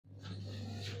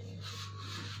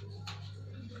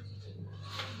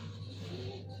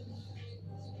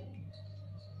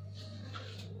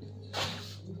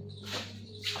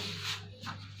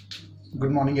Good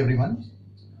morning everyone.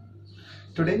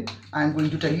 Today I am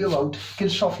going to tell you about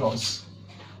Kirchhoff laws.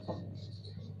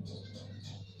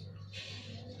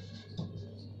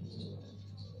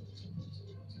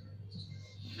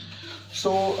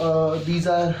 These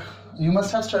are, you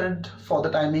must have studied for the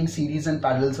timing, series and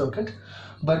parallel circuit,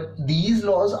 but these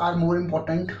laws are more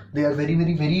important. They are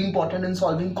very important in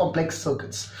solving complex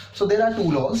circuits. So there are two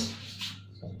laws.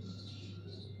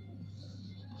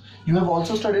 You have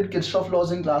also studied Kirchhoff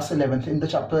laws in class 11th in the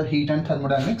chapter heat and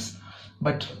thermodynamics,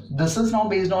 but this is now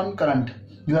based on current.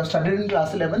 You have studied in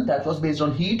class 11, that was based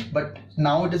on heat, but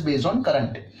now it is based on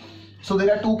current. So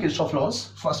there are two Kirchhoff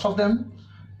laws. First of them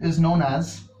is known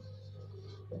as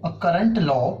a current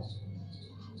law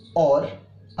or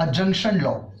a junction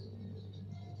law.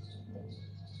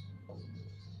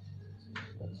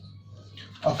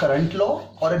 A current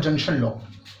law or a junction law.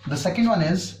 The second one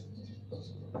is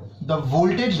the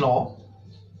voltage law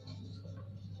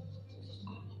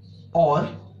or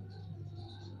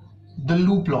the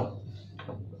loop law.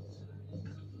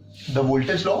 The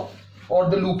voltage law or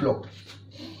the loop law.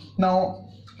 Now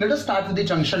let us start with the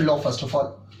junction law first of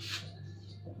all.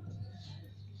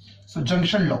 So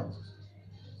junction law.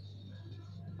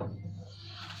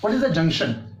 What is a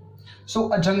junction?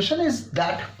 So a junction is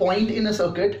that point in a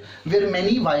circuit where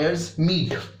many wires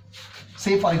meet.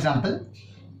 Say for example,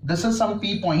 this is some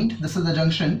P point, this is the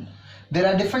junction. There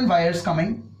are different wires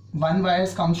coming. One wire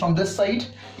comes from this side,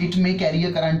 it may carry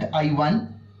a current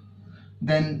I1.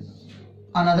 Then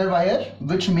another wire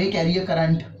which may carry a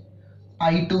current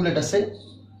I2, let us say.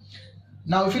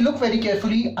 Now if you look very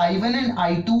carefully, I1 and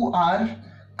I2 are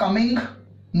coming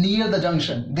near the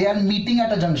junction. They are meeting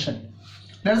at a junction.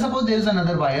 Let us suppose there is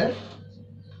another wire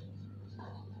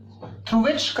through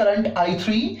which current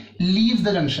I3 leaves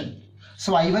the junction.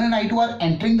 So I1 and I2 are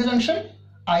entering the junction,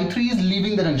 I3 is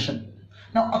leaving the junction.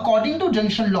 Now according to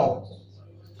junction law,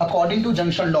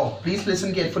 please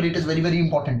listen carefully, it is very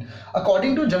important.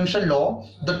 According to junction law,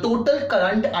 the total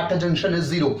current at a junction is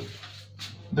zero.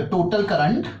 The total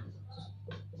current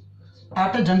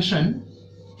at a junction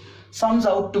sums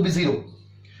out to be zero.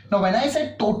 Now when I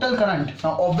say total current,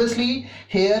 now obviously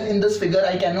here in this figure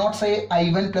I cannot say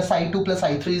I1 plus I2 plus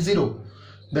I3 is zero.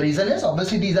 The reason is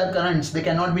obviously these are currents, they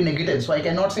cannot be negative. So I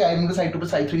cannot say I1 plus I2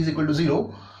 plus I3 is equal to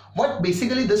 0. What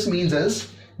basically this means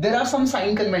is there are some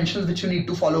sign conventions which you need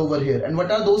to follow over here. And what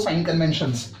are those sign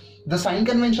conventions? The sign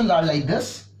conventions are like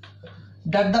this,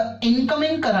 that the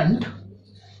incoming current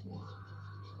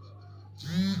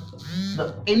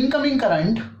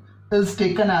is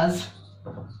taken as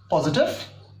positive,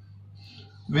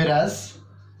 whereas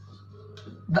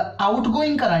the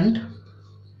outgoing current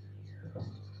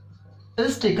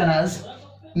is taken as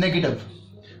negative.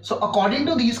 So according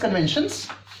to these conventions,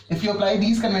 if you apply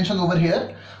these conventions over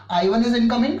here, I1 is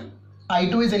incoming,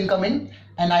 I2 is incoming,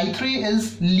 and I3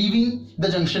 is leaving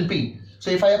the junction P. So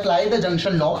if I apply the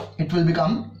junction law, it will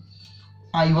become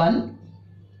I1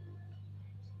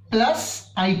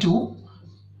 plus I2.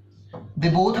 They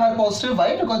both are positive.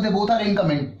 Why? Because they both are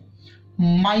incoming.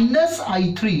 Minus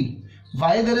I3.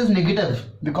 Why there is negative?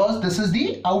 Because this is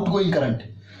the outgoing current.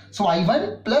 So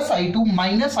I1 plus I2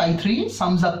 minus I3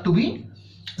 sums up to be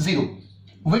 0,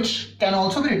 which can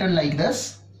also be written like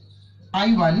this: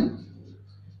 I1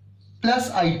 plus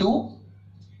I2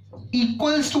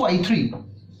 equals to I3.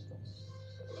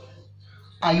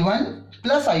 I1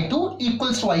 plus I2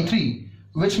 equals to I3,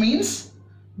 which means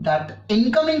that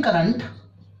incoming current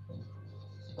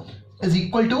is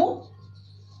equal to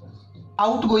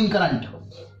outgoing current.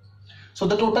 So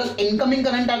the total incoming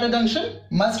current at a junction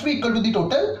must be equal to the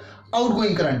total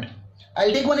outgoing current.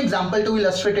 I'll take one example to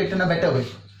illustrate it in a better way.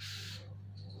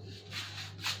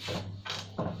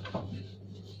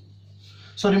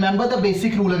 So remember the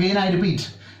basic rule again, I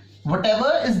repeat.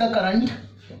 Whatever is the current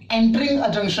entering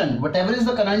a junction, whatever is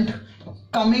the current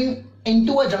coming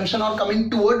into a junction or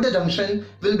coming toward the junction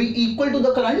will be equal to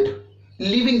the current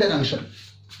leaving the junction.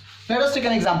 Let us take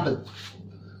an example.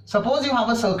 Suppose you have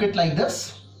a circuit like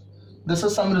this. This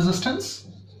is some resistance.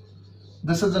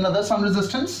 This is another some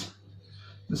resistance.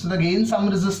 This is again some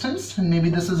resistance, and maybe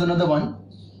this is another one.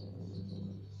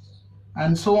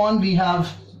 And so on. We have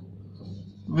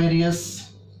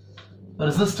various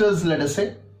resistors, let us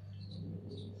say.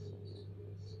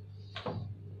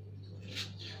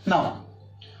 Now,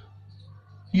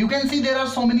 you can see there are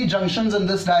so many junctions in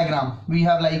this diagram. We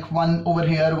have like one over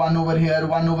here, one over here,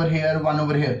 one over here, one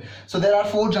over here. So there are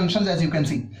 4 junctions as you can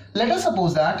see. Let us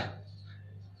suppose that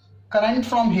current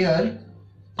from here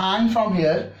and from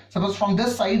here, suppose from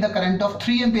this side the current of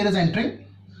 3 ampere is entering.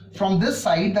 From this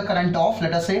side the current of,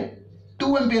 let us say,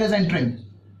 2 ampere is entering.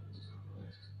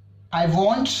 I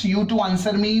want you to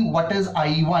answer me what is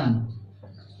I1.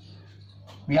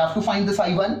 We have to find this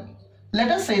I1.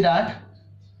 Let us say that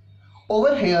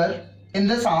over here in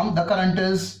this arm the current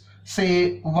is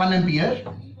say 1 ampere.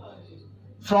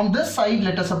 From this side,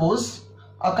 let us suppose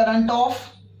a current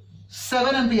of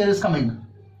 7 ampere is coming.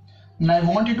 And I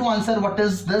want you to answer what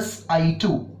is this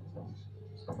I2.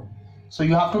 So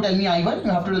you have to tell me I1,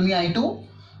 you have to tell me I2.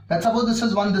 Let's suppose this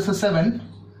is 1, this is 7.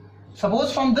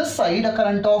 Suppose from this side a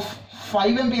current of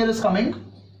 5 ampere is coming.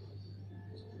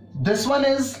 This one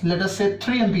is, let us say,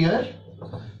 3 ampere.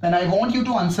 Then I want you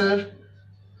to answer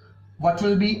what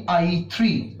will be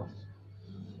I3.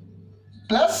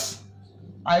 Plus,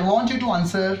 I want you to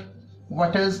answer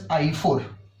what is I4.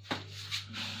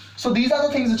 So these are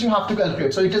the things that you have to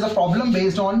calculate. So it is a problem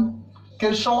based on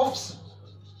Kirchhoff's.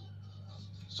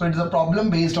 So it is a problem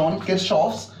based on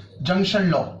Kirchhoff's junction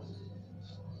law.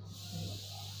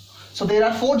 So there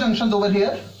are 4 junctions over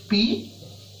here, P,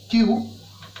 Q,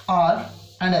 R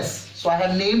and S. So I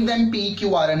have named them P,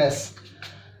 Q, R and S.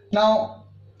 Now,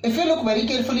 if you look very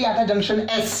carefully at a junction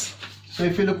S, so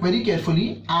if you look very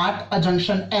carefully at a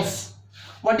junction S,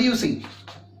 what do you see?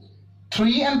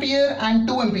 3 ampere and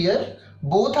 2 ampere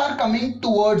both are coming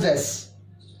towards S.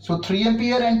 So 3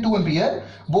 ampere and 2 ampere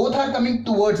both are coming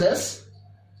towards S.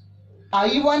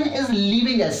 I1 is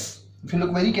leaving S. If you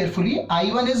look very carefully,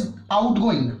 I1 is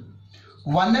outgoing.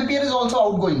 1 ampere is also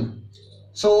outgoing.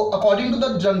 So according to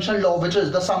the junction law, which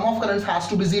is the sum of currents has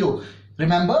to be 0.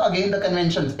 Remember again the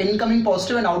conventions, incoming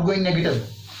positive and outgoing negative.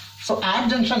 So at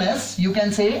junction S, you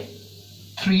can say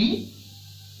 3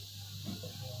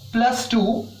 plus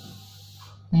 2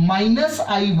 minus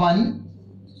I1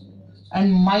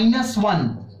 and minus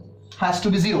 1 has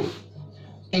to be 0.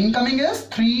 Incoming is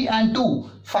 3 and 2.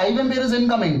 5 ampere is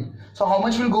incoming. So how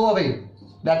much will go away?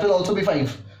 That will also be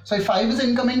 5. So if 5 is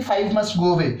incoming, 5 must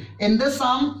go away. In this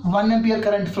arm, 1 ampere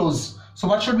current flows. So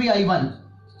what should be I1?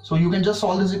 So you can just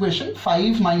solve this equation.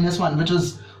 5 minus 1, which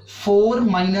is 4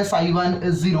 minus I1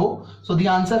 is 0. So the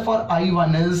answer for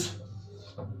I1 is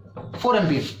 4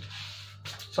 ampere.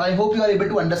 So I hope you are able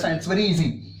to understand. It's very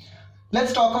easy.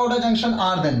 Let's talk about a junction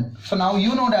R then. So now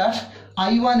you know that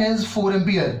I1 is 4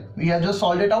 ampere. We have just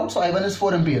solved it out. So I1 is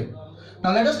 4 ampere.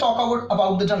 Now let us talk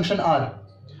about the junction R.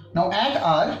 Now at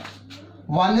R,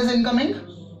 1 is incoming,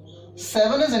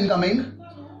 7 is incoming,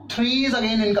 3 is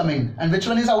again incoming. And which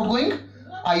one is outgoing?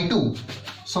 I2.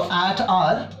 So at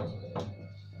R,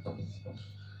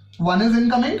 1 is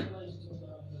incoming,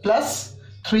 plus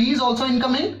 3 is also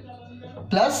incoming,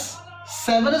 plus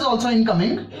 7 is also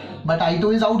incoming, but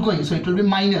I2 is outgoing. So it will be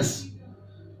minus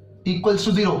equals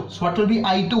to 0. So what will be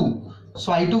I2?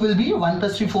 So I2 will be 1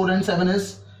 plus 3, 4 and 7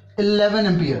 is 11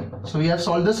 ampere. So we have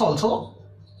solved this also.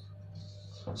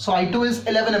 So I2 is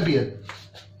 11 ampere.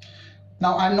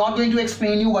 Now I am not going to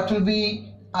explain you what will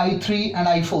be I3 and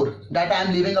I4. That I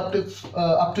am leaving up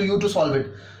to you to solve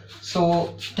it.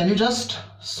 So can you just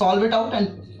solve it out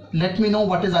and let me know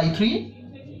what is I3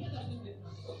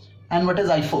 and what is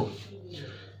I4.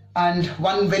 And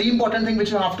one very important thing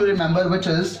which you have to remember, which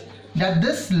is that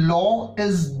this law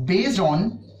is based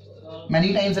on,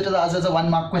 many times it is asked as a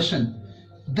 1-mark question.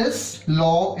 This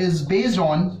law is based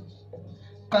on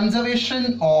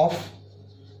conservation of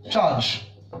charge.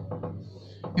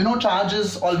 You know, charge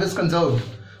is always conserved.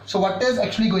 So what is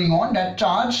actually going on, that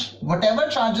charge, whatever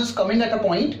charge is coming at a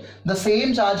point, the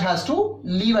same charge has to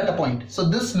leave at a point. So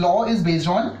this law is based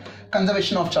on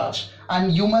conservation of charge.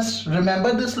 And you must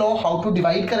remember this law, how to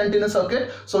divide current in a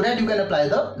circuit, so that you can apply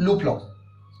the loop law.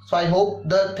 So I hope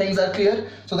the things are clear.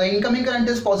 So the incoming current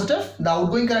is positive, the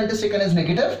outgoing current is taken as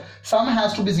negative, sum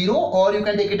has to be 0, or you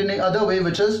can take it in another way,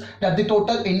 which is that the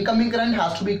total incoming current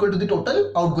has to be equal to the total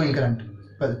outgoing current.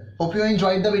 Well, hope you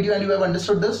enjoyed the video and you have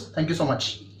understood this. Thank you so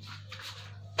much.